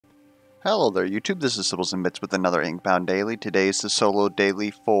Hello there YouTube, this is Sibbles and Bits with another Inkbound Daily. Today is the solo daily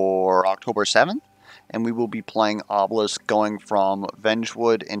for October 7th, and we will be playing Obelisk going from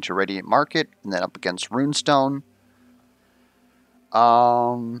Vengewood into Radiant Market, and then up against Runestone.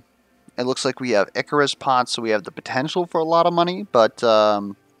 It looks like we have Icarus pots, so we have the potential for a lot of money, but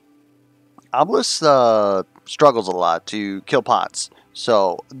Obelisk struggles a lot to kill pots.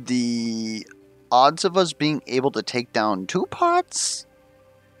 So the odds of us being able to take down 2 pots?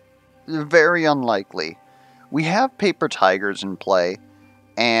 Very unlikely. We have paper tigers in play,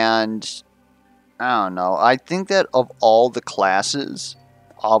 and I don't know. I think that of all the classes,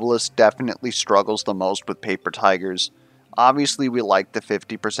 Obelisk definitely struggles the most with paper tigers. Obviously, we like the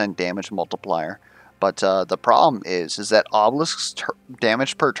 50% damage multiplier, but the problem is that Obelisk's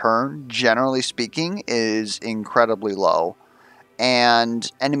damage per turn, generally speaking, is incredibly low,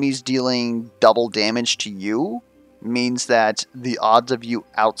 and enemies dealing double damage to you means that the odds of you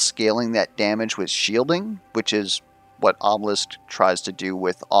outscaling that damage with shielding, which is what Obelisk tries to do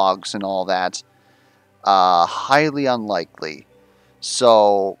with Augs and all that, highly unlikely.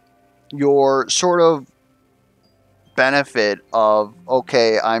 So your sort of benefit of,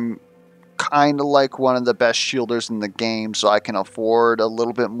 okay, I'm kind of like one of the best shielders in the game, so I can afford a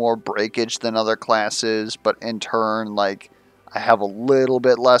little bit more breakage than other classes, but in turn, like, I have a little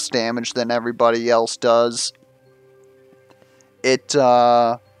bit less damage than everybody else does. It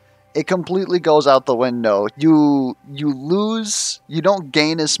completely goes out the window. You lose, you don't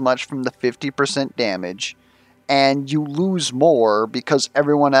gain as much from the 50% damage, and you lose more because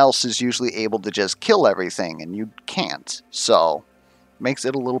everyone else is usually able to just kill everything, and you can't. So, makes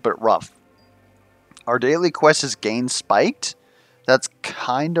it a little bit rough. Our daily quest is gain spiked. That's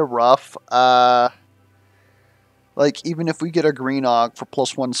kind of rough. Like, even if we get a green Aug for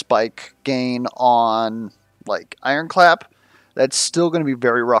 +1 spike gain on, like, Ironclap, that's still going to be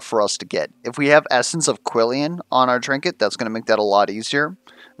very rough for us to get. If we have Essence of Quillian on our trinket, that's going to make that a lot easier.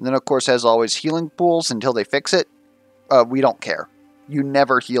 And then, of course, as always, healing pools until they fix it. We don't care. You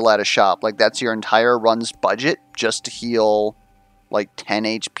never heal at a shop. Like, that's your entire run's budget just to heal, like, 10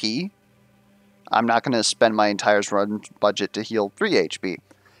 HP. I'm not going to spend my entire run budget to heal 3 HP.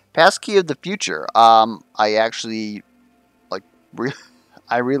 Passkey of the Future. I actually, like,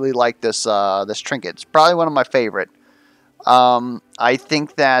 I really like this this trinket. It's probably one of my favorite. I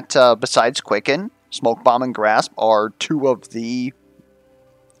think that besides Quicken, Smoke Bomb and Grasp are 2 of the,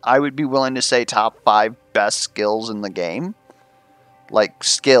 I would be willing to say, top 5 best skills in the game. Like,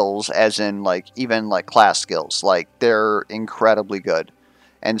 skills, as in, like, even, like, class skills. Like, they're incredibly good.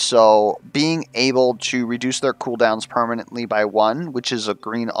 And so, being able to reduce their cooldowns permanently by 1, which is a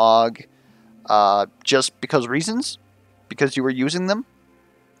green Aug, just because reasons, because you were using them,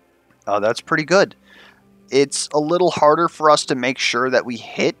 that's pretty good. It's a little harder for us to make sure that we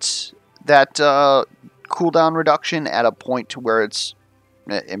hit that cooldown reduction at a point to where it's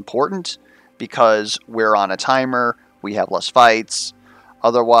important, because we're on a timer, we have less fights.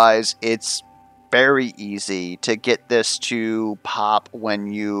 Otherwise, it's very easy to get this to pop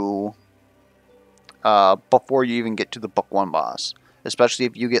when you, before you even get to the Book 1 boss. Especially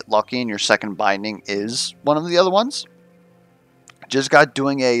if you get lucky and your second binding is one of the other ones. Just got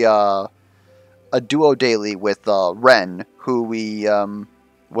doing a duo daily with Ren, who we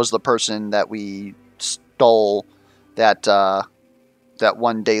was the person that we stole that that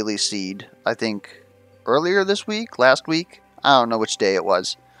one daily seed, I think earlier this week, last week, I don't know which day it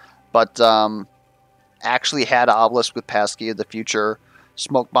was, but actually had Obelisk with Passkey of the Future,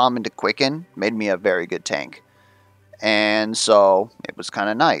 Smoke Bomb into Quicken, made me a very good tank, and so it was kind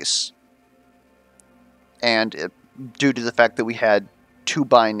of nice. And due to the fact that we had 2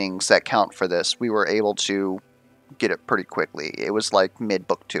 bindings that count for this, we were able to get it pretty quickly. It was like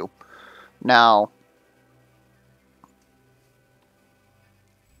mid-book 2. Now,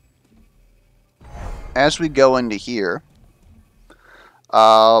 as we go into here,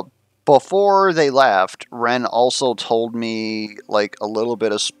 before they left, Ren also told me, like, a little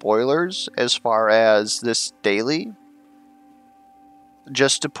bit of spoilers as far as this daily.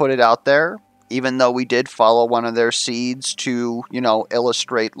 Just to put it out there, even though we did follow one of their seeds to, you know,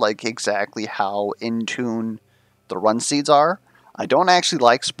 illustrate, like, exactly how in tune the run seeds are, I don't actually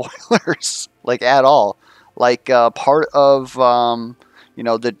like spoilers, like, at all. Like, part of, you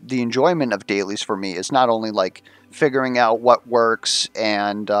know, the enjoyment of dailies for me is not only, like, figuring out what works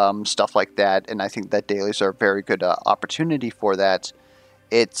and stuff like that, and I think that dailies are a very good opportunity for that.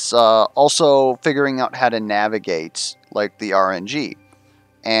 It's also figuring out how to navigate, like, the RNG.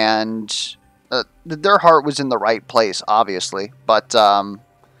 And their heart was in the right place, obviously, but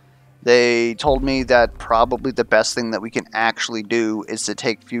They told me that probably the best thing that we can actually do is to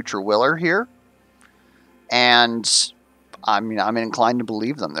take Future Willer here. And I mean, I'm inclined to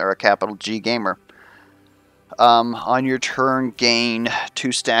believe them. They're a capital G gamer. On your turn, gain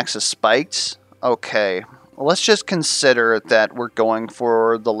 2 stacks of spikes. Okay, well, let's just consider that we're going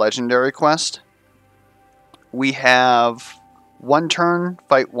for the legendary quest. We have 1 turn,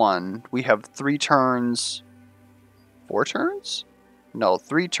 fight 1. We have 3 turns. 4 turns? No,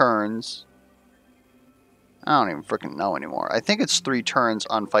 3 turns. I don't even freaking know anymore. I think it's 3 turns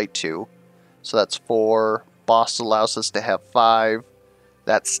on fight 2. So that's 4. Boss allows us to have 5.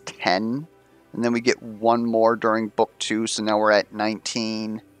 That's 10. And then we get 1 more during book 2. So now we're at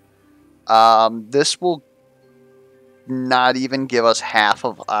 19. This will not even give us half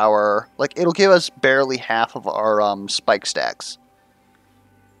of our... Like, it'll give us barely half of our spike stacks.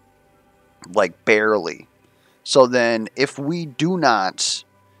 Like, barely. So then, if we do not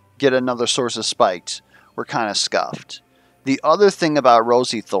get another source of spikes, we're kind of scuffed. The other thing about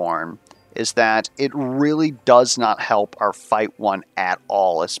Rosy Thorn is that it really does not help our fight 1 at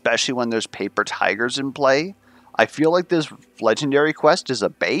all, especially when there's paper tigers in play. I feel like this legendary quest is a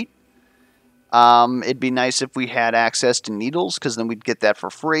bait. It'd be nice if we had access to needles, because then we'd get that for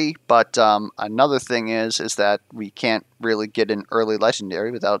free. But another thing is that we can't really get an early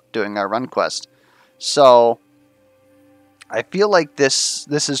legendary without doing our run quest. So I feel like this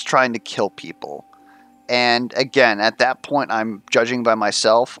is trying to kill people. And again, at that point, I'm judging by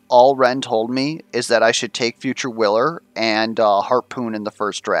myself. All Ren told me is that I should take Future Willer and Harpoon in the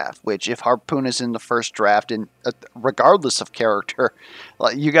first draft. Which, if Harpoon is in the first draft, and regardless of character,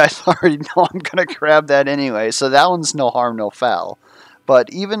 you guys already know I'm gonna grab that anyway. So that one's no harm, no foul. But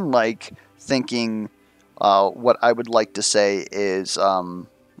even like thinking, what I would like to say is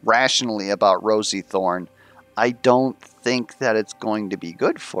rationally about Rosy Thorn, I don't think that it's going to be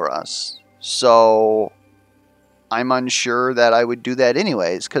good for us. So I'm unsure that I would do that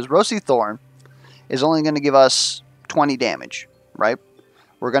anyways, because Rosy Thorn is only going to give us 20 damage, right?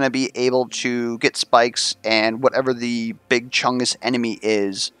 We're going to be able to get spikes, and whatever the big chungus enemy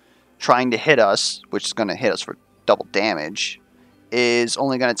is trying to hit us, which is going to hit us for double damage, is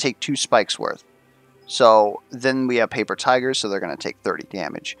only going to take 2 spikes worth. So then we have paper tigers, so they're going to take 30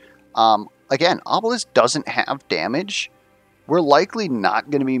 damage. Again, Obelisk doesn't have damage. We're likely not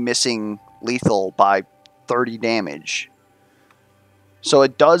going to be missing lethal by 30 damage. So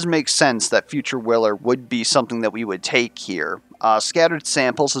it does make sense that Future Willer would be something that we would take here. Scattered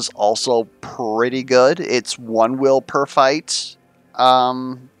Samples is also pretty good. It's 1 will per fight.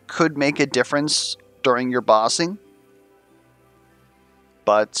 Could make a difference during your bossing.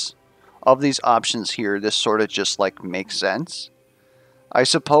 But of these options here, this sort of just like makes sense. I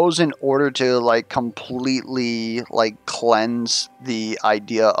suppose in order to like completely like cleanse the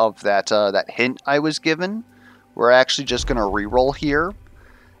idea of that that hint I was given, we're actually just gonna reroll here.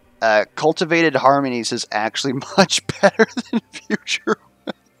 Cultivated Harmonies is actually much better than Future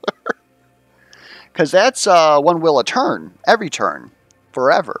Willer, because that's 1 will a turn, every turn,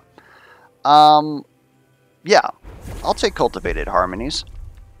 forever. Yeah, I'll take Cultivated Harmonies.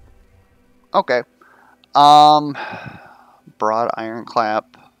 Okay. Broad Ironclap.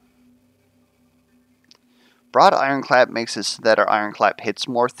 Broad Ironclap makes it so that our Ironclap hits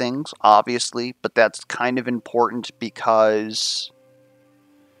more things, obviously, but that's kind of important because...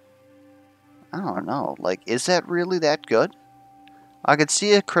 I don't know, like, is that really that good? I could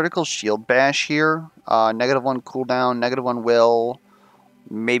see a critical shield bash here, -1 cooldown, -1 will,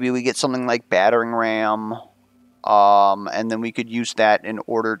 maybe we get something like Battering Ram, and then we could use that in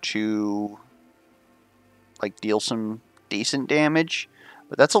order to, like, deal some decent damage,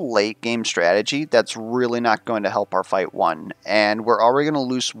 but that's a late game strategy that's really not going to help our fight 1, and we're already going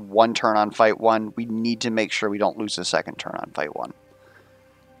to lose 1 turn on fight 1. We need to make sure we don't lose a 2nd turn on fight 1.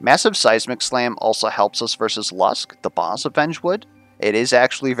 Massive Seismic Slam also helps us versus Lusk, the boss of Vengewood. It is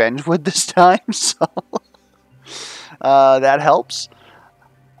actually Vengewood this time, so that helps.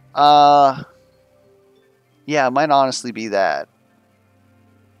 Yeah, it might honestly be that.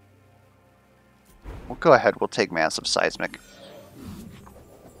 We'll go ahead, we'll take Massive Seismic.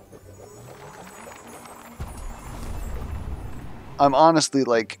 I'm honestly,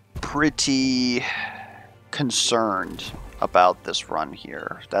 like, pretty concerned about this run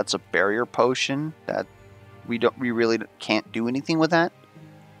here. That's a barrier potion that we really can't do anything with that.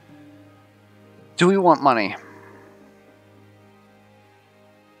 Do we want money?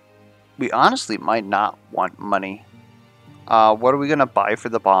 We honestly might not want money. What are we gonna buy for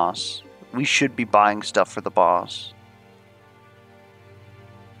the boss? We should be buying stuff for the boss.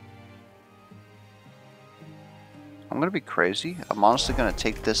 I'm gonna be crazy. I'm honestly gonna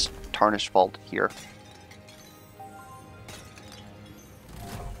take this Tarnished Vault here.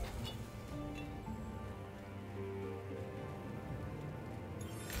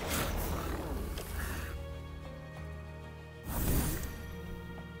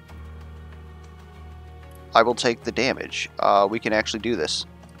 I will take the damage. We can actually do this.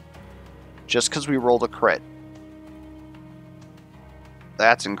 Just because we rolled a crit.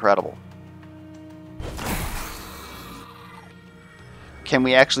 That's incredible. Can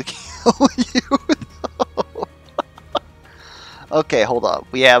we actually kill you? Okay, hold up.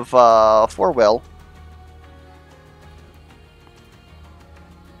 We have 4 will.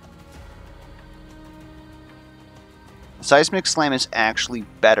 Seismic Slam is actually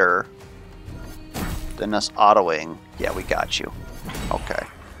better than us autoing. Yeah, we got you. Okay.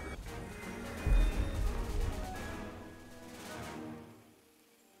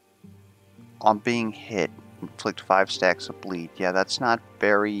 On being hit, inflict 5 stacks of bleed. Yeah, that's not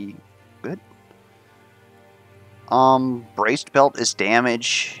very good. Braced Belt is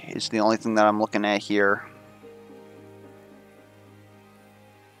damage, is the only thing that I'm looking at here.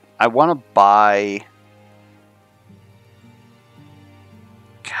 I want to buy...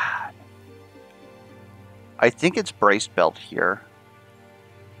 God. I think it's Braced Belt here.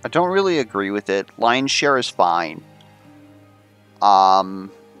 I don't really agree with it. Lion's Share is fine.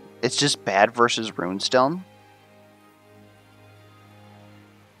 It's just bad versus Runestone.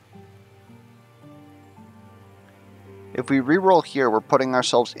 If we reroll here, we're putting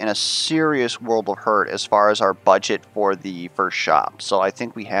ourselves in a serious world of hurt as far as our budget for the first shop. So I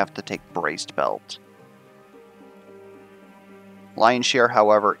think we have to take Braced Belt. Lion's Share,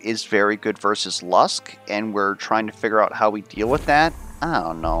 however, is very good versus Lusk, and we're trying to figure out how we deal with that. I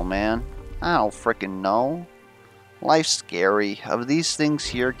don't know, man. I don't frickin' know. Life's scary. Of these things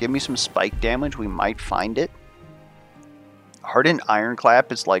here, give me some spike damage. We might find it. Hardened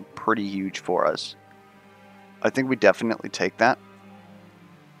Ironclap is like pretty huge for us. I think we definitely take that.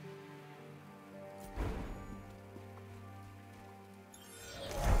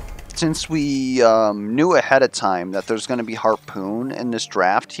 Since we knew ahead of time that there's going to be Harpoon in this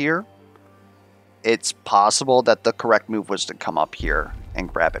draft here, it's possible that the correct move was to come up here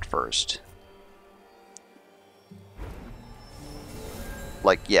and grab it first.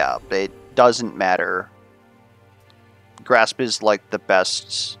 Like, yeah, it doesn't matter. Grasp is like the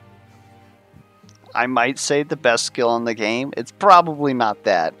best, I might say the best skill in the game. It's probably not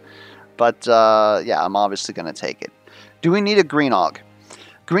that. But, yeah, I'm obviously going to take it. Do we need a Green Aug?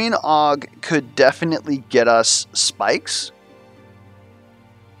 Green Aug could definitely get us spikes.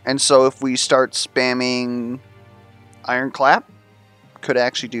 And so if we start spamming Ironclap, could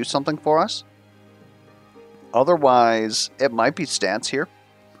actually do something for us. Otherwise, it might be stats here.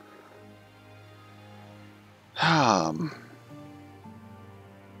 I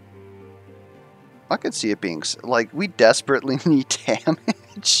could see it being... Like, we desperately need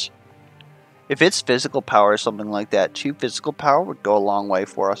damage. If it's physical power or something like that, 2 physical power would go a long way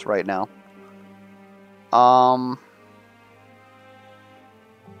for us right now. Trying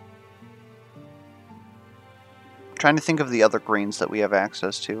to think of the other greens that we have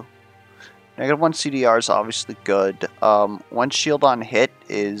access to. -1 CDR is obviously good. 1 shield on hit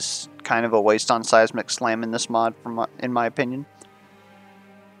is kind of a waste on Seismic Slam in this mod, in my opinion.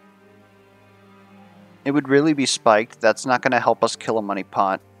 It would really be spiked. That's not going to help us kill a money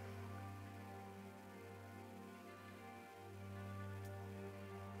pot.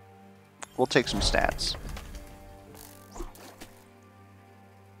 We'll take some stats.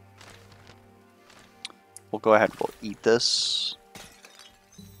 We'll go ahead and we'll eat this.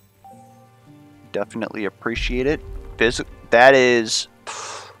 Definitely appreciate it. That is...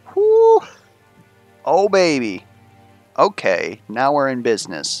 Whew, oh, baby. Okay, now we're in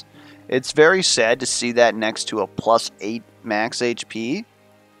business. It's very sad to see that next to a +8 max HP.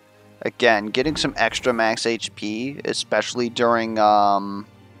 Again, getting some extra max HP, especially during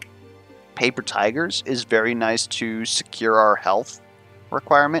Paper Tigers, is very nice to secure our health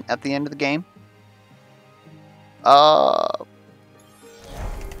requirement at the end of the game.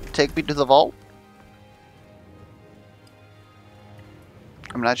 Take me to the vault.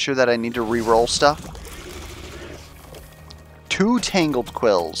 I'm not sure that I need to re-roll stuff. 2 Tangled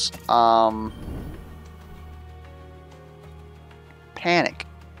Quills. Panic.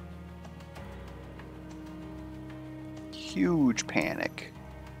 Huge panic.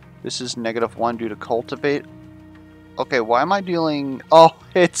 This is -1 due to Cultivate. Okay, why am I dealing... Oh,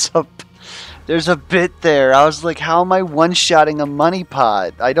 it's a... There's a bit there. I was like, how am I one-shotting a money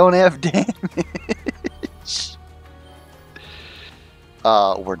pot? I don't have damage.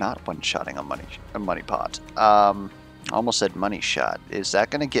 We're not one-shotting a money pot. Almost said money shot. Is that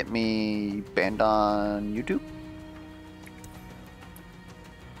going to get me banned on YouTube?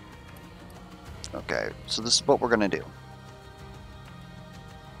 Okay, so this is what we're going to do.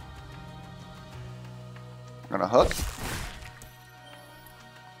 We're going to hook.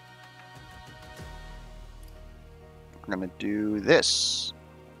 We're going to do this.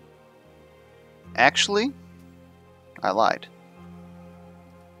 Actually, I lied.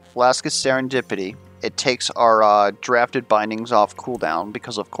 Flask of Serendipity. It takes our drafted bindings off cooldown,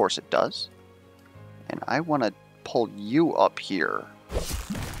 because of course it does. And I want to pull you up here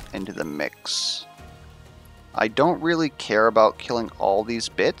into the mix. I don't really care about killing all these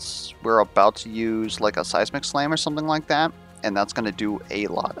bits. We're about to use like a seismic slam or something like that, and that's going to do a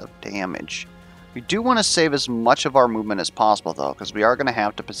lot of damage. We do want to save as much of our movement as possible though, because we are going to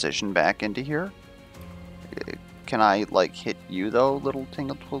have to position back into here. Can I, like, hit you, though, little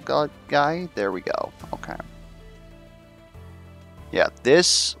tingle guy? There we go. Okay. Yeah,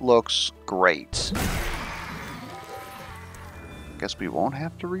 this looks great. Guess we won't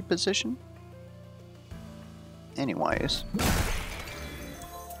have to reposition? Anyways.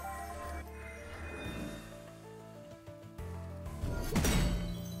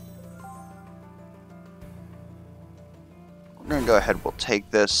 We're going to go ahead, we'll take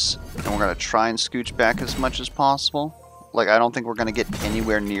this, and we're going to try and scooch back as much as possible. Like, I don't think we're going to get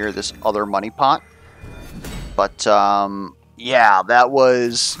anywhere near this other money pot. But, yeah, that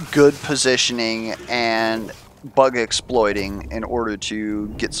was good positioning and bug exploiting in order to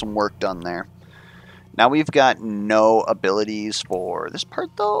get some work done there. Now we've got no abilities for this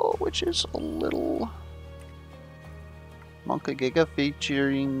part, though, which is a little... Monka Giga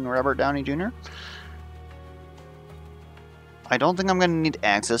featuring Robert Downey Jr. I don't think I'm going to need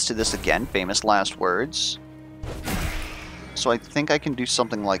access to this again, famous last words. So I think I can do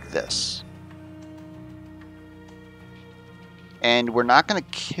something like this. And we're not going to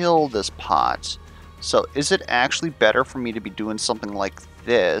kill this pot. So is it actually better for me to be doing something like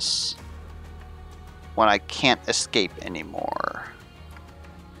this when I can't escape anymore?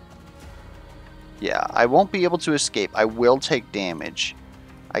 Yeah, I won't be able to escape. I will take damage.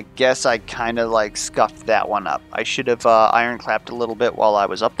 I guess I kind of like scuffed that one up. I should have ironclapped a little bit while I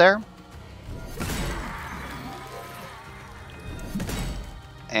was up there.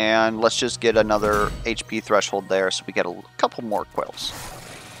 And let's just get another HP threshold there so we get a couple more quills.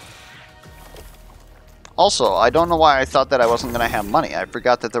 Also, I don't know why I thought that I wasn't going to have money. I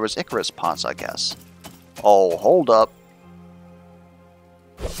forgot that there was Icarus pots, I guess. Oh, hold up.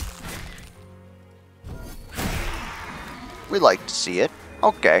 We like to see it.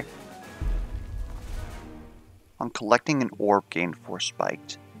 Okay. I'm collecting an orb gained for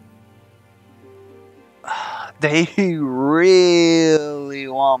spiked. They really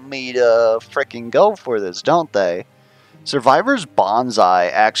want me to frickin' go for this, don't they? Survivor's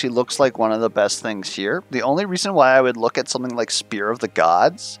Bonsai actually looks like one of the best things here. The only reason why I would look at something like Spear of the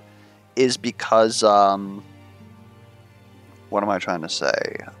Gods is because, what am I trying to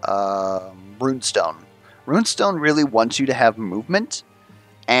say? Runestone. Runestone really wants you to have movement,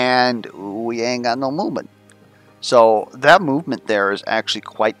 and we ain't got no movement. So that movement there is actually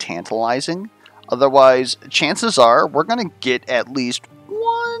quite tantalizing. Otherwise, chances are we're going to get at least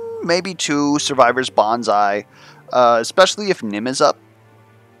one, maybe two Survivor's Bonsai, especially if Nim is up.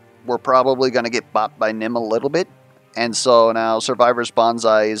 We're probably going to get bopped by Nim a little bit. And so now Survivor's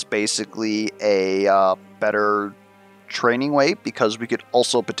Bonsai is basically a better training way, because we could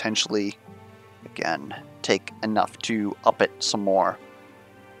also potentially, again, take enough to up it some more.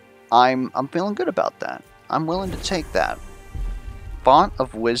 I'm feeling good about that. I'm willing to take that. Font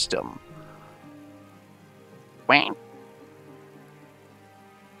of Wisdom. Wham.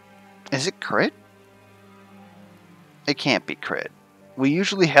 Is it crit? It can't be crit. We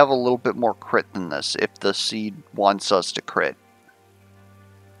usually have a little bit more crit than this if the seed wants us to crit.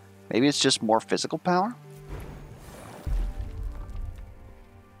 Maybe it's just more physical power?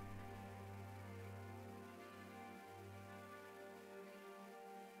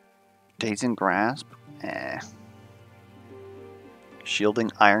 Dazing Grasp? Eh. Shielding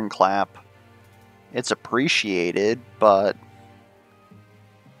Ironclap. It's appreciated, but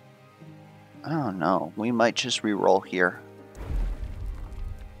I don't know. We might just reroll here.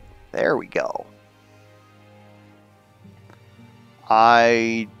 There we go.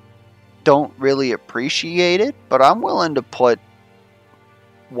 I don't really appreciate it, but I'm willing to put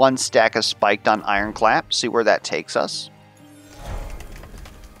one stack of Spiked on Ironclap, see where that takes us.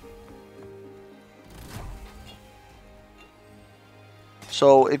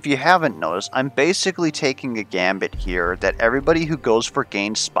 So if you haven't noticed, I'm basically taking a gambit here that everybody who goes for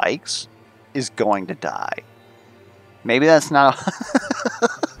gained spikes is going to die. Maybe that's not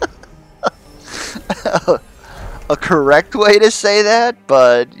a correct way to say that,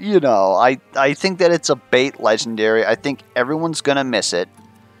 but, you know, I think that it's a bait legendary. I think everyone's going to miss it.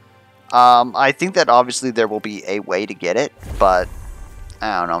 I think that obviously there will be a way to get it, but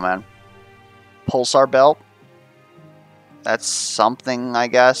I don't know, man. Pulsar Belt. That's something, I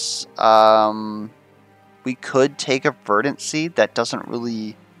guess. We could take a Verdant Seed. That doesn't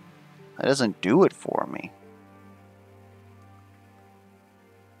really... That doesn't do it for me.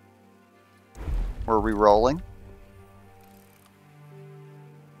 We're re-rolling.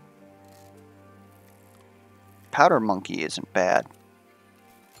 Powder Monkey isn't bad.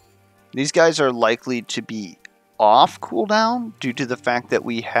 These guys are likely to be off cooldown due to the fact that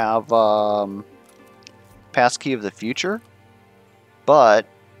we have Passkey of the Future. But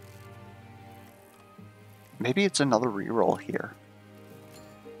maybe it's another reroll here.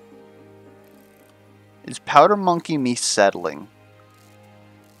 Is Powder Monkey me settling?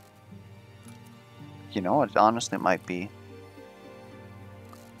 You know, it honestly might be.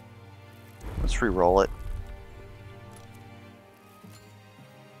 Let's reroll it.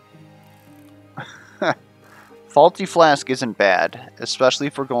 Faulty Flask isn't bad, especially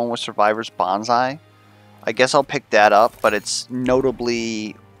if we're going with Survivor's Bonsai. I guess I'll pick that up, but it's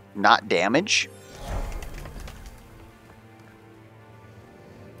notably not damage.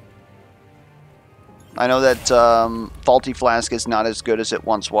 I know that Faulty Flask is not as good as it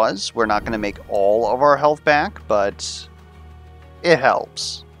once was. We're not going to make all of our health back, but it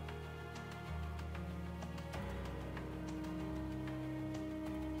helps.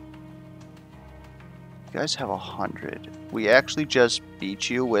 You guys have 100. We actually just beat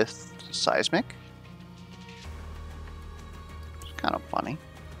you with Seismic. It's kind of funny.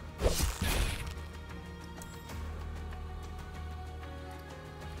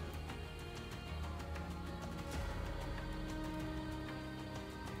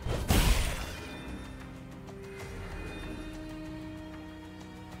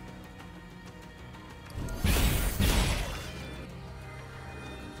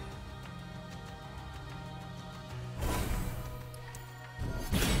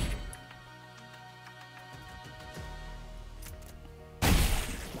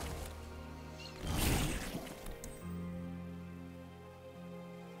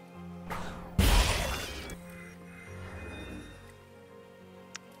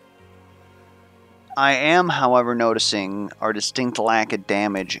 I am, however, noticing our distinct lack of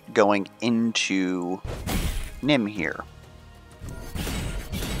damage going into Nim here.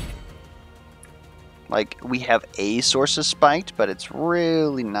 Like, we have a source of spiked, but it's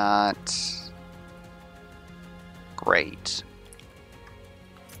really not great.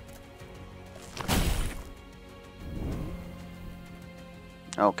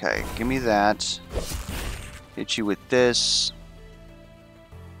 Okay, give me that. Hit you with this.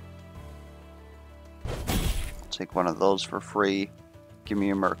 Take one of those for free. Give me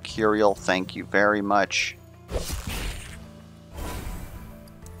a Mercurial. Thank you very much.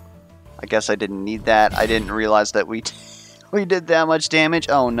 I guess I didn't need that. I didn't realize that we did that much damage.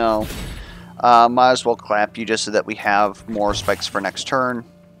 Oh no. Might as well clap you just so that we have more spikes for next turn.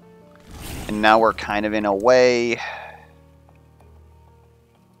 And now we're kind of in a way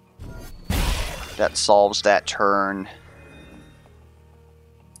that solves that turn.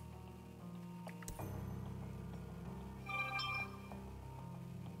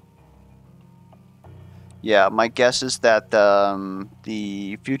 Yeah, my guess is that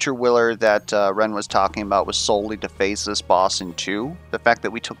the Future Willer that Ren was talking about was solely to face this boss in 2. The fact that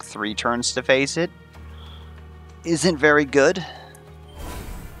we took 3 turns to face it isn't very good.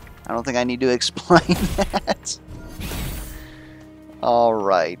 I don't think I need to explain that.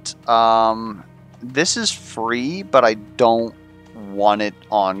 Alright. This is free, but I don't want it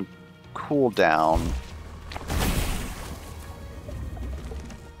on cooldown.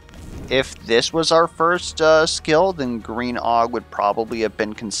 If this was our first skill, then Green Og would probably have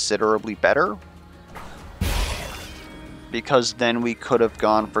been considerably better. Because then we could have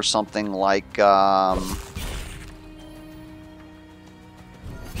gone for something like... yeah,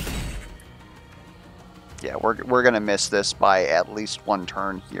 we're going to miss this by at least 1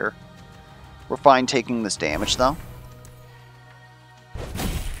 turn here. We're fine taking this damage, though.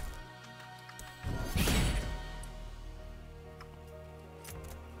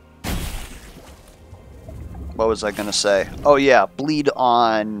 What was I gonna say? Oh yeah, bleed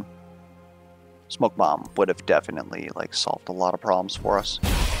on Smoke Bomb would have definitely like solved a lot of problems for us.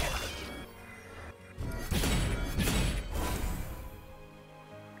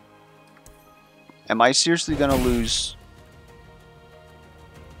 Am I seriously gonna lose?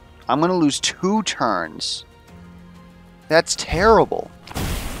 I'm gonna lose 2 turns That's terrible.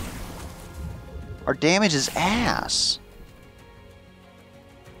 Our damage is ass.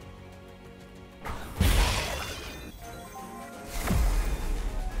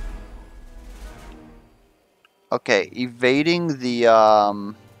 Okay, evading the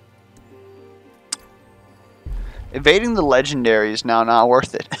legendary is now not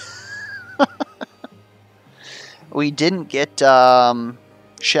worth it. We didn't get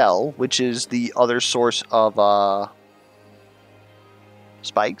Shell, which is the other source of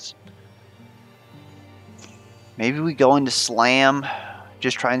spikes. Maybe we go into Slam,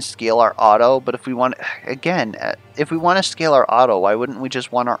 just try and scale our auto. But if we want, again, if we want to scale our auto, why wouldn't we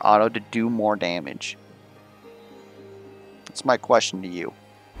just want our auto to do more damage? That's my question to you.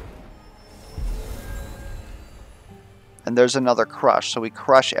 And there's another crush, so we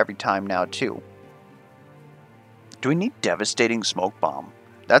crush every time now too. Do we need Devastating Smoke Bomb?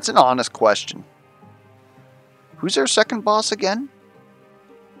 That's an honest question. Who's our second boss again?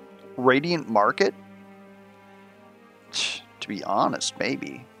 Radiant Market? To be honest,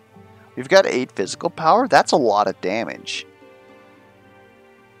 maybe. We've got 8 physical power. That's a lot of damage.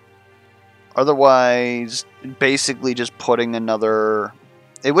 Otherwise, basically just putting another...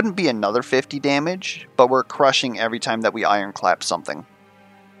 It wouldn't be another 50 damage, but we're crushing every time that we ironclap something.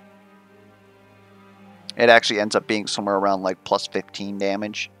 It actually ends up being somewhere around like plus 15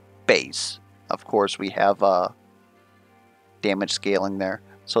 damage base. Of course, we have damage scaling there,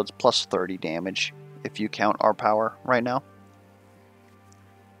 so it's plus 30 damage if you count our power right now.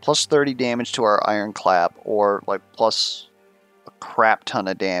 Plus 30 damage to our ironclap, or like plus a crap ton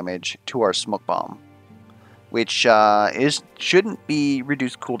of damage to our smoke bomb, which shouldn't be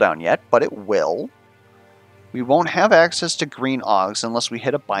reduced cooldown yet, but it will. We won't have access to green Augs unless we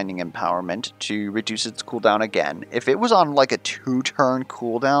hit a binding empowerment to reduce its cooldown again. If it was on like a 2-turn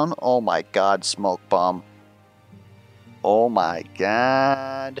cooldown, oh my god, smoke bomb. Oh my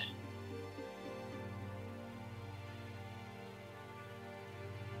god.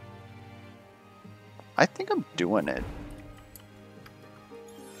 I think I'm doing it.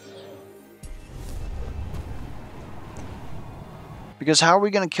 Because how are we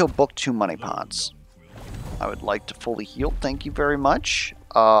going to kill book 2 money pots? I would like to fully heal. Thank you very much.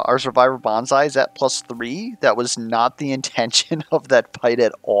 Our Survivor Bonsai is at plus 3. That was not the intention of that fight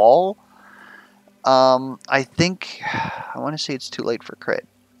at all. I think... I want to say it's too late for crit.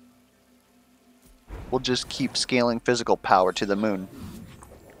 We'll just keep scaling physical power to the moon.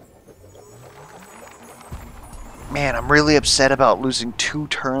 Man, I'm really upset about losing 2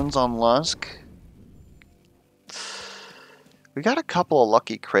 turns on Lusk. We got a couple of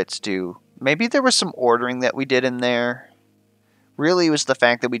lucky crits, too. Maybe there was some ordering that we did in there. Really, it was the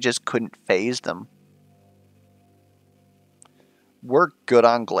fact that we just couldn't phase them. We're good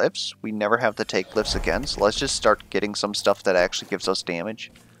on glyphs. We never have to take glyphs again, so let's just start getting some stuff that actually gives us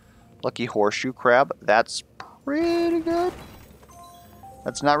damage. Lucky Horseshoe Crab. That's pretty good.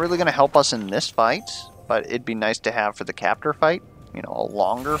 That's not really going to help us in this fight, but it'd be nice to have for the captor fight. You know, a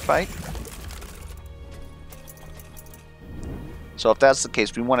longer fight. So if that's the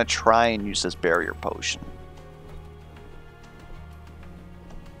case, we want to try and use this barrier potion.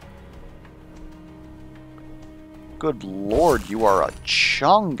 Good lord, you are a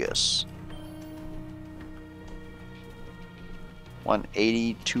chungus.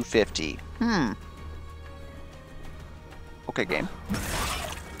 180, 250. Okay, game.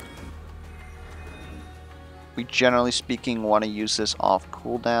 We generally speaking want to use this off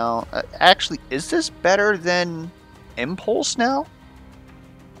cooldown. Actually, is this better than Impulse now?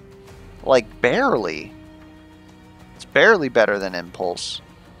 Like, barely. It's barely better than Impulse.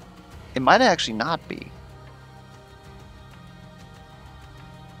 It might actually not be.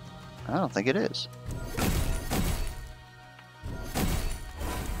 I don't think it is.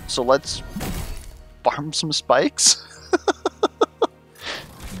 So let's farm some spikes.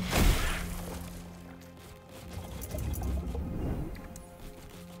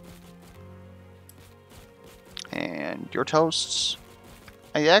 And your toasts.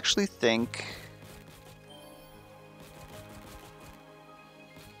 I actually think...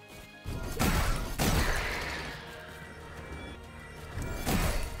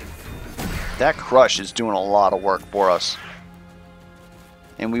 that crush is doing a lot of work for us.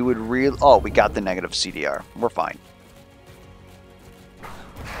 And we would really... oh, we got the negative CDR. We're fine.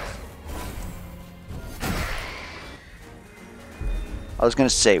 I was going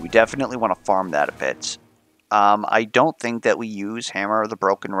to say, we definitely want to farm that a bit. I don't think that we use Hammer of the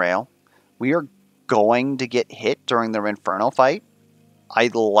Broken Rail. We are going to get hit during the Inferno fight. I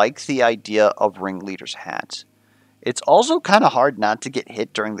like the idea of Ringleader's Hat. It's also kind of hard not to get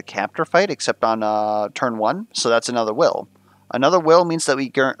hit during the capture fight, except on turn 1, so that's another will. Another will means that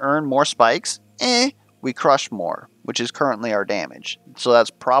we earn more spikes, we crush more, which is currently our damage. So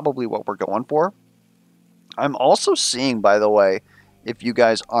that's probably what we're going for. I'm also seeing, by the way, if you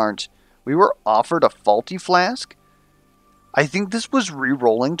guys aren't, we were offered a faulty flask. I think this was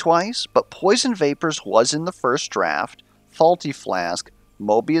re-rolling twice, but Poison Vapors was in the first draft. Faulty Flask,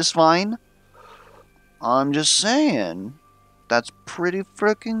 Mobius Vine. I'm just saying, that's pretty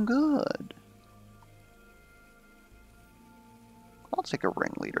freaking good. I'll take a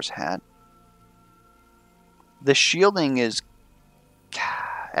Ringleader's hat. The shielding is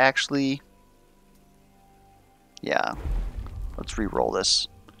actually... Yeah. Let's re-roll this.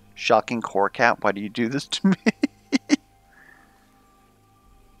 Shocking Core Cap, why do you do this to me?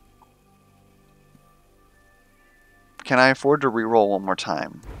 Can I afford to re-roll one more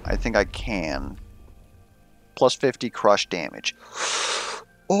time? I think I can. Plus 50 crush damage.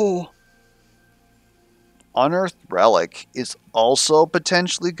 Oh! Unearthed Relic is also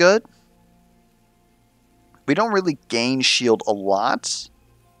potentially good. We don't really gain shield a lot,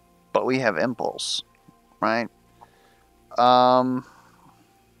 but we have Impulse, right? I'm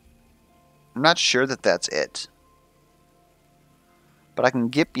not sure that that's it. But I can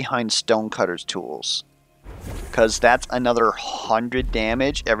get behind Stonecutter's tools. Because that's another 100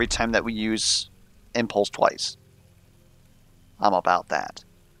 damage every time that we use Impulse twice. I'm about that.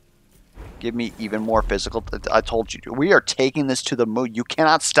 Give me even more physical. I told you. We are taking this to the moon. You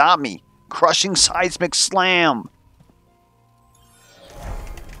cannot stop me. Crushing Seismic Slam.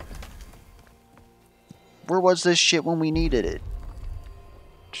 Where was this shit when we needed it?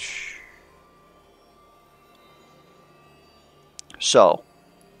 So,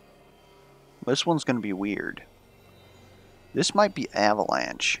 this one's going to be weird. This might be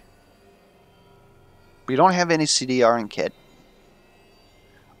Avalanche. We don't have any CDR in kit.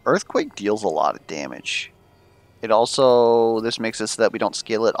 Earthquake deals a lot of damage. It also, this makes it so that we don't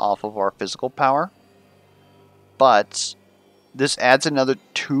scale it off of our physical power. But, this adds another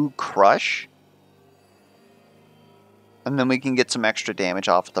 2 crush. And then we can get some extra damage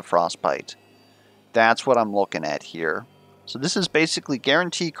off of the Frostbite. That's what I'm looking at here. So this is basically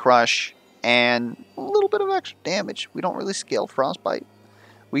guarantee crush and a little bit of extra damage. We don't really scale Frostbite.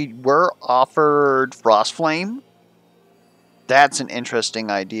 We were offered Frostflame. That's an interesting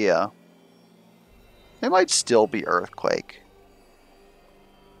idea. It might still be Earthquake.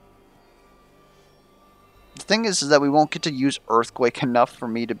 The thing is that we won't get to use Earthquake enough for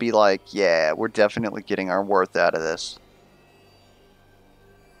me to be like, yeah, we're definitely getting our worth out of this.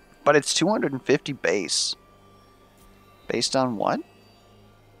 But it's 250 base. Based on what?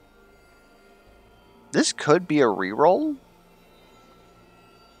 This could be a reroll?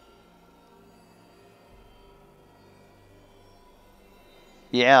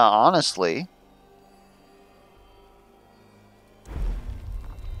 Yeah, honestly.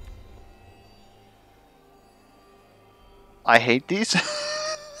 I hate these.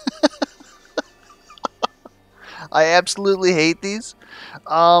 I absolutely hate these.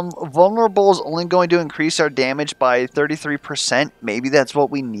 Vulnerable is only going to increase our damage by 33%. Maybe that's what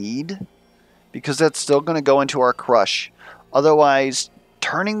we need. Because that's still going to go into our crush. Otherwise,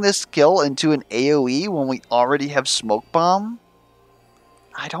 turning this skill into an AoE when we already have Smoke Bomb,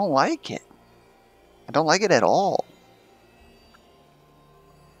 I don't like it. I don't like it at all.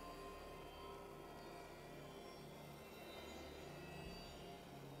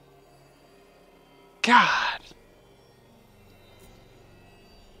 God.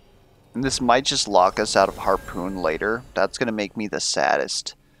 And this might just lock us out of Harpoon later. That's going to make me the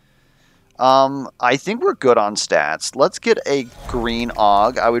saddest. I think we're good on stats. Let's get a green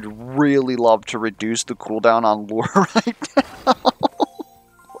AUG. I would really love to reduce the cooldown on Lure right now.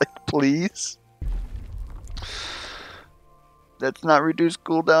 Like, please. Let's not reduce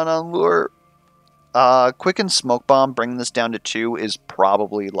cooldown on Lure. Quicken Smoke Bomb, bringing this down to 2 is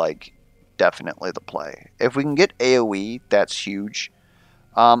probably, like, definitely the play. If we can get AoE, that's huge.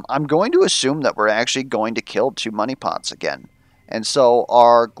 I'm going to assume that we're actually going to kill 2 money pots again. And so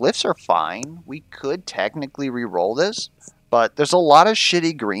our glyphs are fine. We could technically re-roll this, but there's a lot of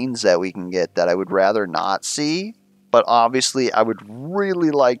shitty greens that we can get that I would rather not see. But obviously, I would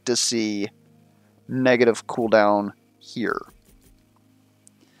really like to see negative cooldown here.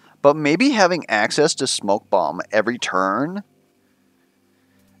 But maybe having access to Smoke Bomb every turn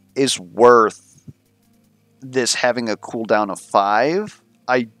is worth this having a cooldown of 5.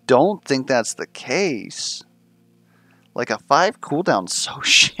 I don't think that's the case. Like, a 5 cooldown's so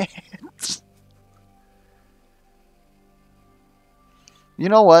shit. You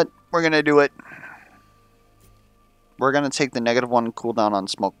know what? We're gonna do it. We're going to take the -1 cooldown on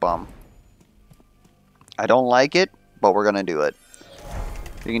Smoke Bomb. I don't like it, but we're going to do it.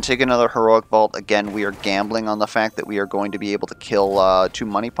 You can take another Heroic Vault. Again, we are gambling on the fact that we are going to be able to kill 2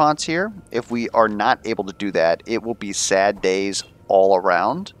 money pots here. If we are not able to do that, it will be sad days all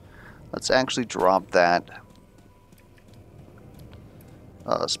around. Let's actually drop that.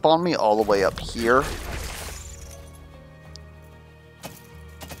 Spawn me all the way up here.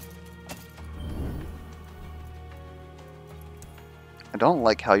 I don't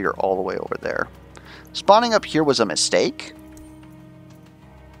like how you're all the way over there. Spawning up here was a mistake.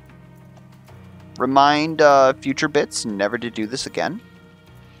 Remind future bits never to do this again.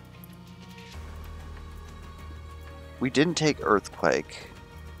 We didn't take Earthquake.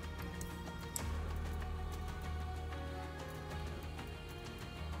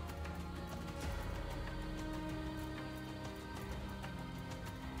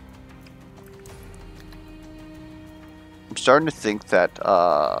 I'm starting to think that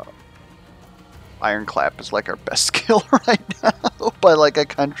Ironclap is like our best skill right now by like a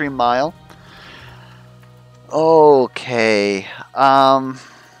country mile. Okay.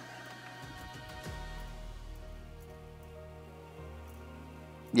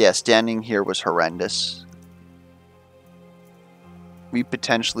 Yeah, standing here was horrendous. We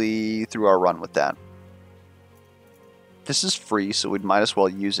potentially threw our run with that. This is free, so we might as well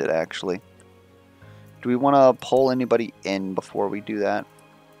use it, actually. Do we want to pull anybody in before we do that?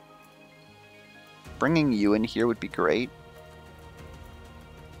 Bringing you in here would be great.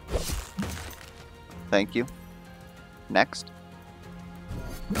 Thank you. Next.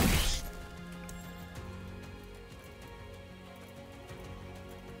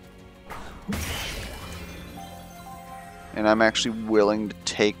 And I'm actually willing to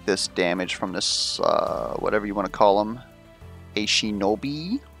take this damage from this, whatever you want to call him, a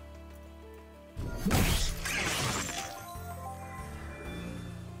shinobi.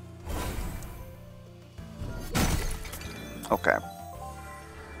 Okay.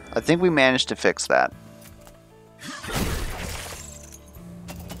 I think we managed to fix that.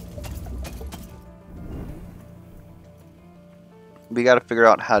 We got to figure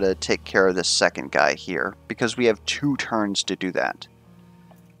out how to take care of this second guy here, because we have 2 turns to do that.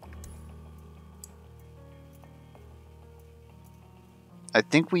 I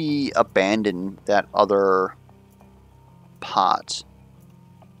think we abandoned that other pot.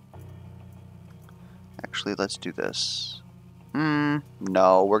 Actually, let's do this.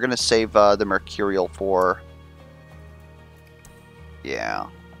 No, we're going to save the Mercurial for... Yeah.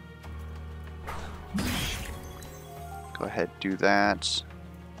 Go ahead, do that.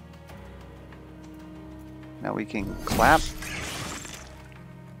 Now we can clap.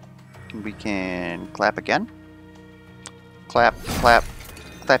 We can clap again. Clap, clap,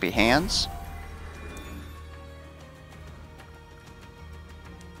 clap your hands.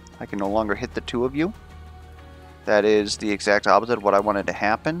 I can no longer hit the 2 of you. That is the exact opposite of what I wanted to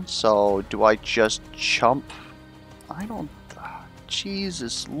happen. So, do I just chump? I don't...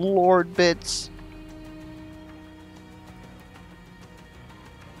 Jesus Lord bits.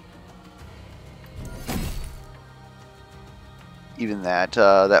 Even that,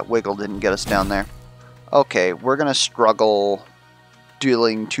 that wiggle didn't get us down there. Okay, we're gonna struggle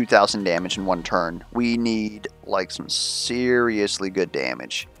dealing 2,000 damage in 1 turn. We need, like, some seriously good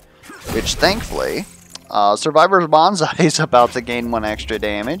damage. Which, thankfully, Survivor's Bonsai is about to gain 1 extra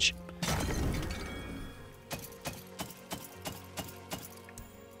damage.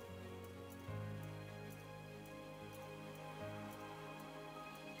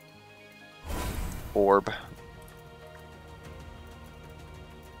 Orb.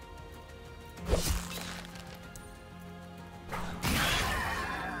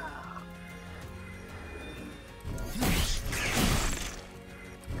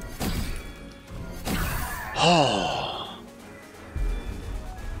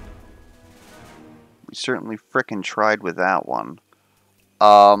 We certainly frickin' tried with that one.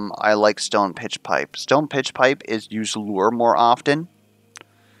 I like Stone Pitch Pipe. Stone Pitch Pipe is used lure more often.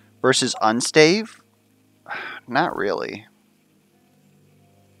 Versus Unstave? Not really.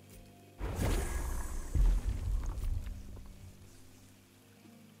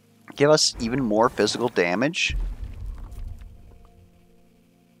 Give us even more physical damage.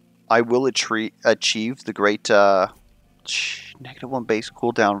 I will achieve the great -1 base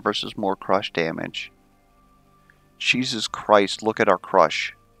cooldown versus more crush damage. Jesus Christ, look at our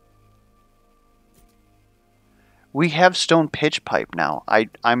crush. We have Stone Pitch Pipe now.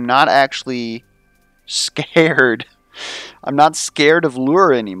 I'm not actually scared. I'm not scared of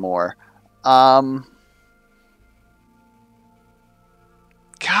lure anymore. God.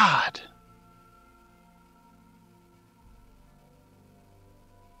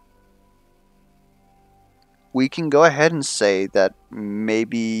 we can go ahead and say that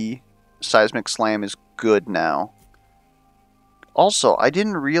maybe Seismic Slam is good now. Also, I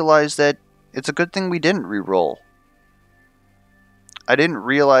didn't realize that it's a good thing we didn't reroll. I didn't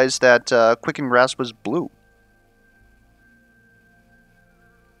realize that Quicken Grasp was blue.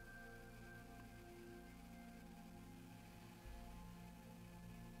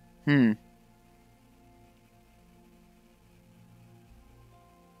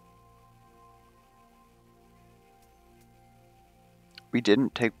 We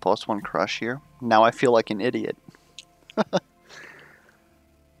didn't take +1 crush here. Now I feel like an idiot.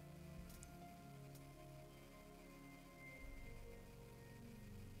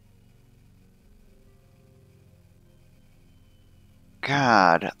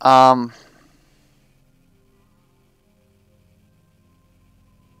 God,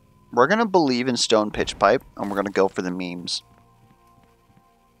 we're gonna believe in Stone Pitch Pipe, and we're gonna go for the memes.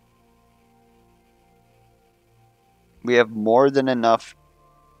 We have more than enough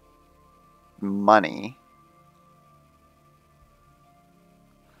money.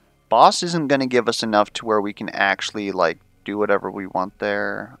 Boss isn't gonna give us enough to where we can actually, like, do whatever we want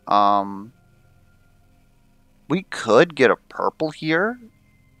there. We could get a purple here.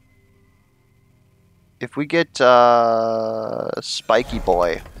 If we get Spiky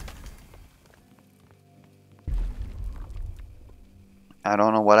Boy. I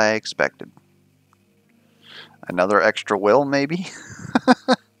don't know what I expected. Another extra will, maybe?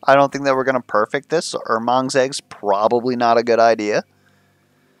 I don't think that we're going to perfect this, so Urmong's Egg's probably not a good idea.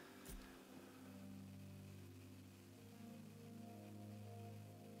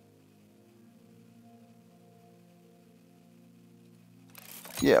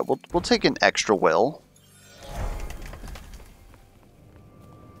 Yeah, we'll take an extra will.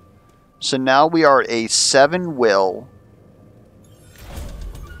 So now we are a 7 will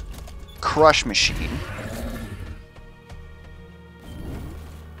crush machine.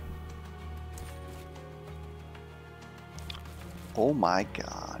 Oh my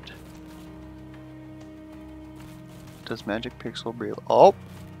god. Does Magic Pixel breathe? Oh!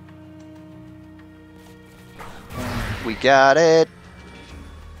 We got it!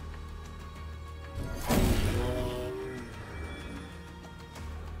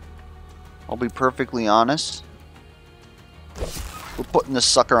 I'll be perfectly honest. We're putting this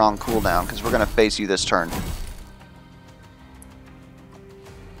sucker on cooldown because we're going to phase you this turn.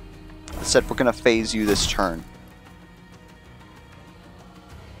 I said we're going to phase you this turn.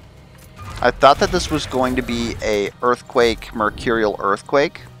 I thought that this was going to be a Earthquake, Mercurial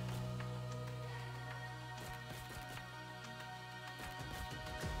Earthquake.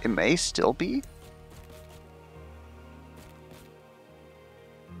 It may still be.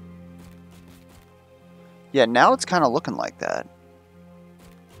 Yeah, now it's kind of looking like that.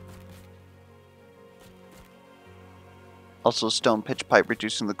 Also, Stone Pitch Pipe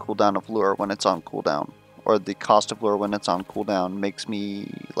reducing the cooldown of lure when it's on cooldown. Or the cost of lure when it's on cooldown makes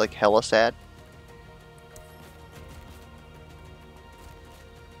me, like, hella sad.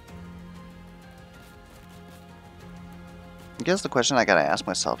 I guess the question I gotta ask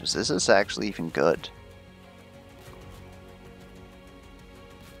myself is this actually even good?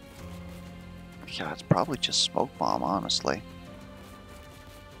 Yeah, it's probably just Smoke Bomb, honestly.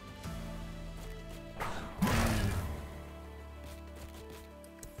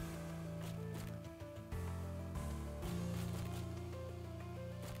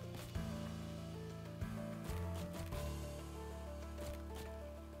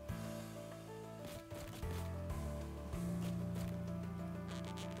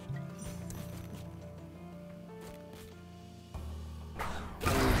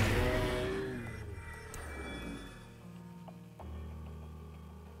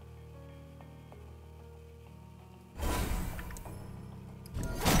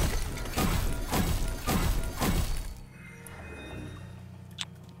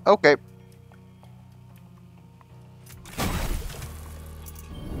 Okay.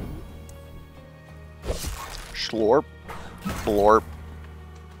 Schlorp. Blorp.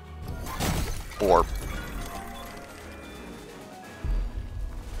 Blorp.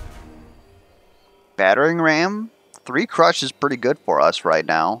 Battering Ram. 3 crush is pretty good for us right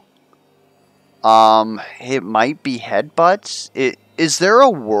now. It might be Headbutts. Is there a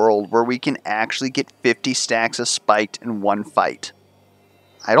world where we can actually get 50 stacks of Spiked in one fight?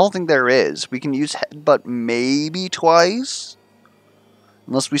 I don't think there is. We can use Headbutt maybe twice.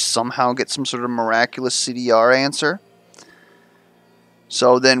 Unless we somehow get some sort of miraculous CDR answer.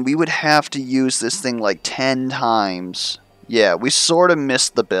 So then we would have to use this thing like 10 times. Yeah, we sort of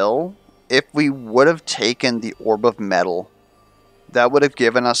missed the bill. If we would have taken the Orb of Metal, That would have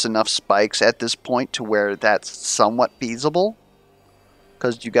given us enough spikes at this point to where that's somewhat feasible.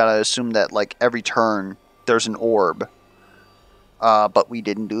 Because you gotta assume that, like, every turn there's an orb. But we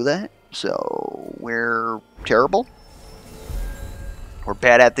didn't do that, so we're terrible. We're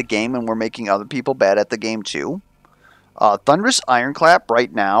bad at the game, and we're making other people bad at the game, too. Thunderous Ironclap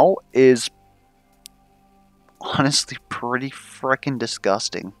right now is honestly pretty frickin'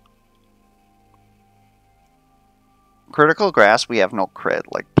 disgusting. Critical Grasp, we have no crit.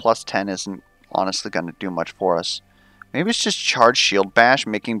 Like, plus 10 isn't honestly going to do much for us. Maybe it's just Charge Shield Bash,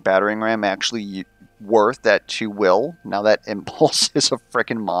 making Battering Ram actually worth that 2 will. Now that Impulse is a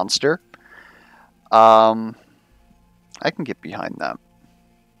frickin' monster. I can get behind that.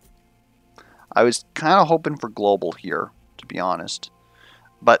 I was kind of hoping for Global here, to be honest.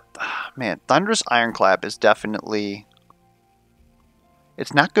 But, man, Thunderous Ironclap is definitely...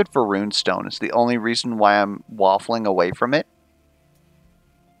 It's not good for Runestone. It's the only reason why I'm waffling away from it.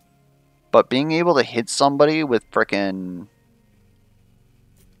 But being able to hit somebody with frickin'...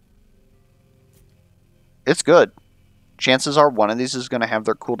 It's good. Chances are one of these is going to have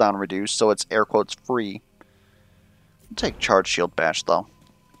their cooldown reduced, so it's air quotes free. I'll take Charge Shield Bash, though.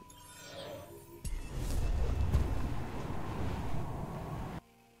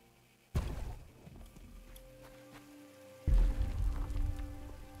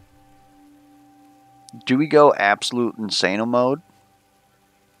 Do we go absolute Insano mode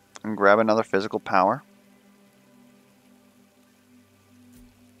and grab another physical power?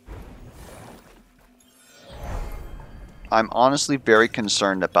 I'm honestly very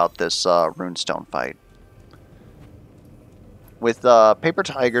concerned about this Runestone fight. With Paper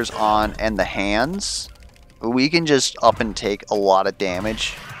Tigers on and the hands, we can just up and take a lot of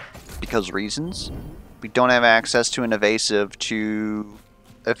damage because reasons. We don't have access to an evasive to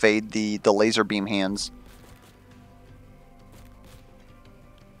evade the laser beam hands.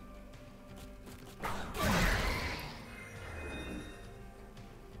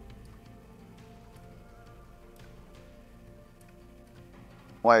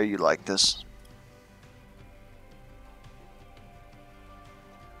 Why are you like this?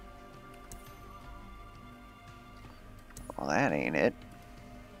 Well, that ain't it.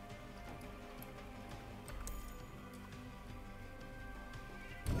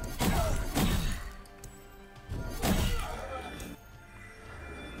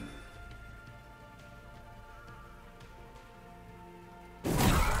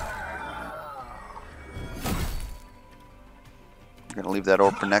 I'm gonna leave that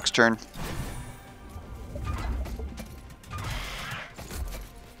orb for next turn.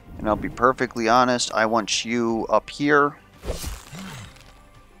 And I'll be perfectly honest, I want you up here.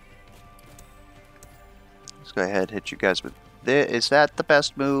 Let's go ahead and hit you guys with this. Is that the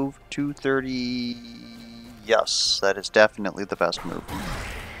best move? 230. Yes, that is definitely the best move.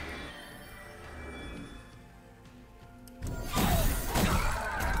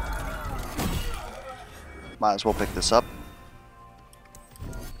 Might as well pick this up.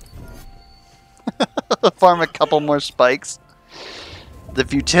 Farm a couple more spikes. The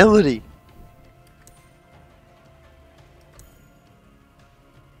futility.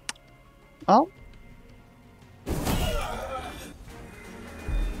 Oh.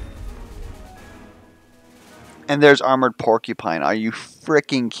 And there's Armored Porcupine. Are you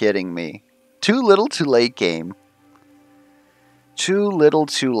freaking kidding me? Too little, too late game. Too little,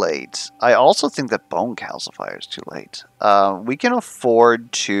 too late. I also think that Bone Calcifier is too late. We can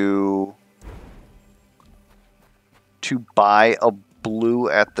afford to buy a blue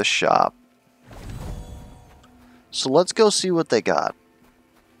at the shop. So let's go see what they got.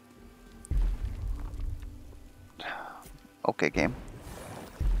 Okay, game.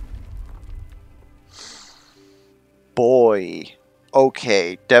 Boy.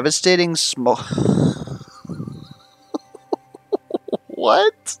 Okay, devastating smoke.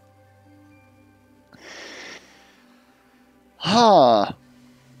 What? Huh.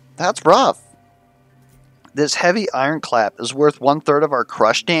 That's rough. This heavy Ironclap is worth 1/3 of our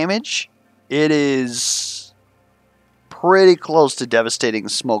crush damage. It is pretty close to devastating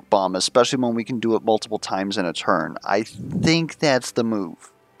Smoke Bomb, especially when we can do it multiple times in a turn. I think that's the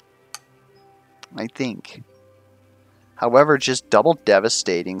move. I think. However, just double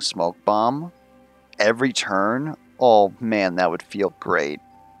devastating Smoke Bomb every turn, oh man, that would feel great.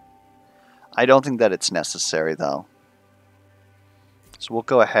 I don't think that it's necessary though. So we'll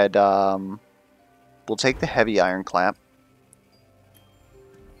go ahead, we'll take the heavy Ironclap.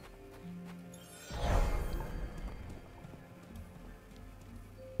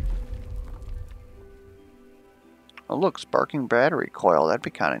 Oh look, Sparking Battery Coil, that'd be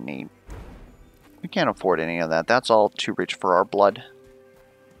kind of neat. We can't afford any of that. That's all too rich for our blood.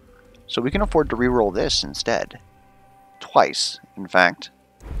 So we can afford to reroll this instead. Twice, in fact.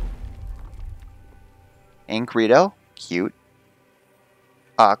 Inkrito, cute.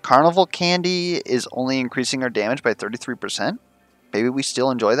 Carnival Candy is only increasing our damage by 33%. Maybe we still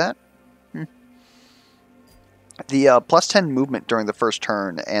enjoy that? The plus 10 movement during the first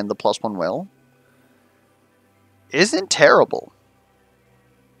turn and the plus 1 will isn't terrible.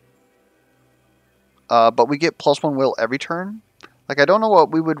 But we get plus 1 will every turn. Like, I don't know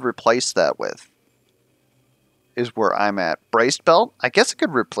what we would replace that with. Is where I'm at. Braced Belt? I guess I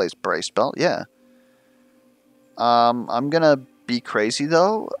could replace Braced Belt, yeah. I'm gonna be crazy,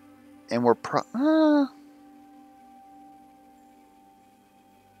 though. And we're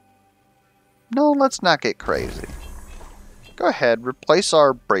no, let's not get crazy. Go ahead, replace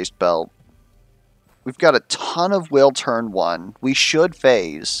our Braced Belt. We've got a ton of will turn 1. We should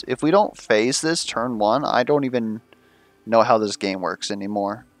phase. If we don't phase this turn 1, I don't even know how this game works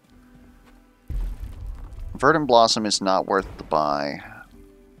anymore. Verdant Blossom is not worth the buy.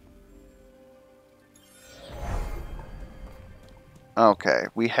 Okay,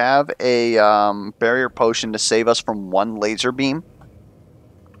 we have a barrier potion to save us from 1 laser beam.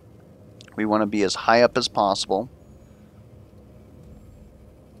 We want to be as high up as possible.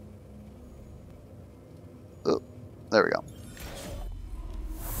 Oh, there we go.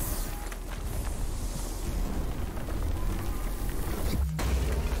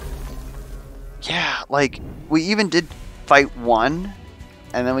 Yeah, like, we even did fight 1,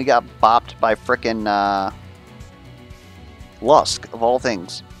 and then we got bopped by frickin' Lusk, of all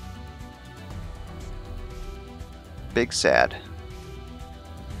things. Big sad.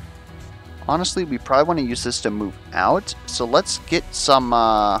 Honestly, we probably want to use this to move out, so let's get some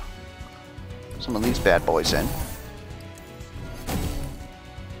of these bad boys in.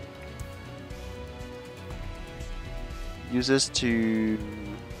 Use this to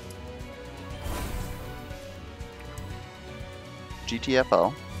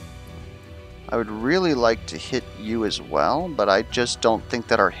GTFO. I would really like to hit you as well, but I just don't think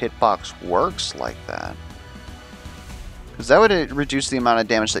that our hitbox works like that. Because that would reduce the amount of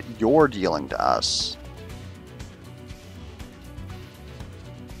damage that you're dealing to us.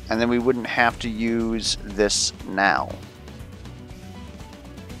 And then we wouldn't have to use this now.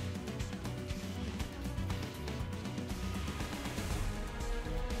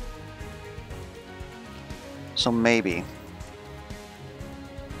 So maybe.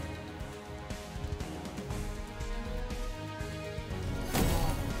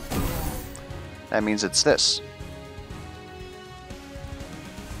 That means it's this.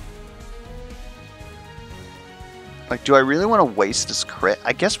 Like, do I really want to waste this crit?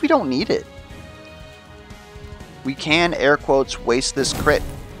 I guess we don't need it. We can, air quotes, waste this crit.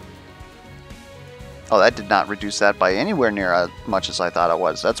 Oh, that did not reduce that by anywhere near as much as I thought it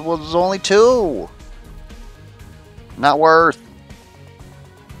was. That was only 2. Not worth.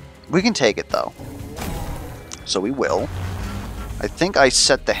 We can take it, though. So we will. I think I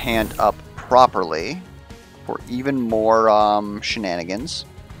set the hand up properly for even more shenanigans.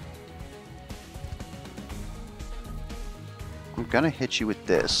 I'm gonna hit you with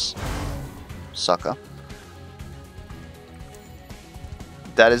this, sucker.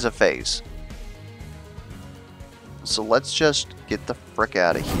 That is a phase. So let's just get the frick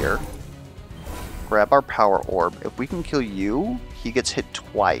out of here. Grab our power orb. If we can kill you, he gets hit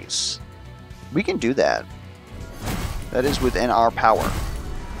twice. We can do that. That is within our power.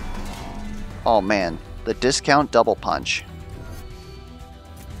 Oh man, the discount double punch.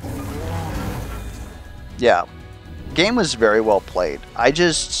 Yeah, game was very well played.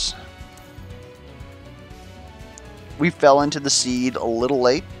 We fell into the seed a little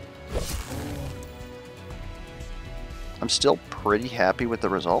late. I'm still pretty happy with the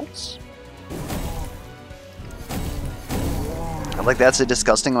results. Like, that's a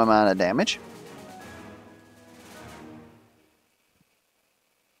disgusting amount of damage.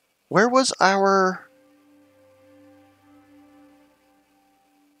 Where was our...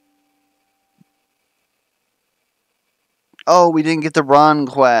 Oh, we didn't get the run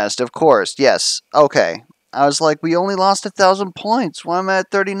quest, of course. Yes, okay. I was like, we only lost 1,000 points. Why am I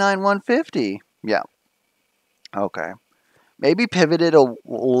at 39,150? Yeah. Okay. Maybe pivoted a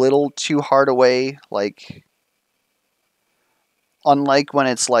little too hard away, like... Unlike when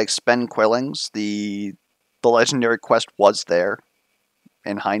it's like spend Quillings, the legendary quest was there.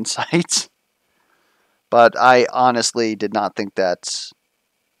 In hindsight. But I honestly did not think that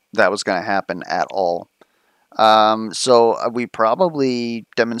was going to happen at all. So we probably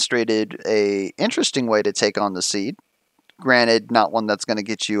demonstrated a interesting way to take on the seed. Granted, not one that's going to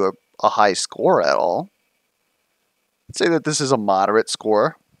get you a high score at all. I'd say that this is a moderate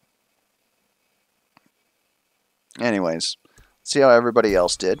score. Anyways, see how everybody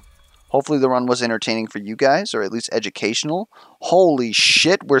else did. Hopefully the run was entertaining for you guys, or at least educational. Holy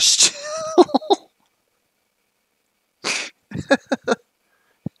shit, we're still...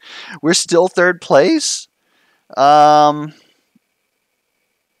 we're still third place? Lance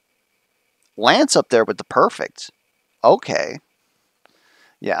up there with the perfect. Okay.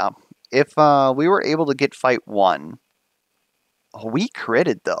 Yeah. If we were able to get fight 1... we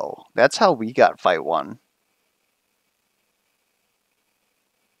critted, though. That's how we got fight 1.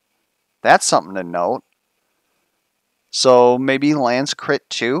 That's something to note. So maybe Lance crit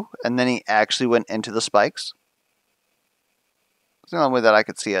 2, and then he actually went into the spikes? That's the only way that I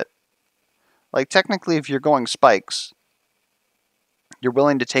could see it. Like, technically, if you're going spikes, you're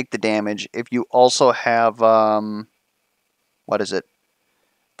willing to take the damage if you also have, what is it?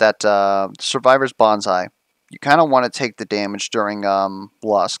 That, Survivor's Bonsai. You kind of want to take the damage during,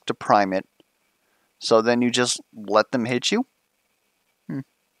 Lusk to prime it. So then you just let them hit you?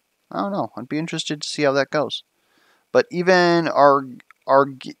 I don't know. I'd be interested to see how that goes. But even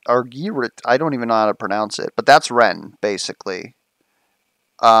Argyrit, I don't even know how to pronounce it, but that's Ren, basically.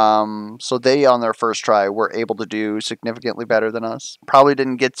 So they, on their first try, were able to do significantly better than us. Probably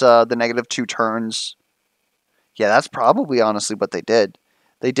didn't get the -2 turns. Yeah, that's probably honestly what they did.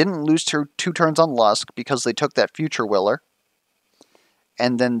 They didn't lose two turns on Lusk because they took that Future Willer.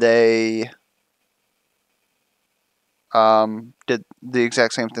 And then they did the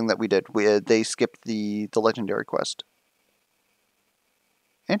exact same thing that we did. They skipped the legendary quest.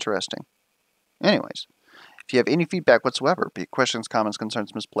 Interesting. Anyways, if you have any feedback whatsoever, be it questions, comments,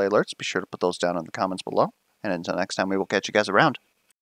 concerns, misplay alerts, be sure to put those down in the comments below. And until next time, we will catch you guys around.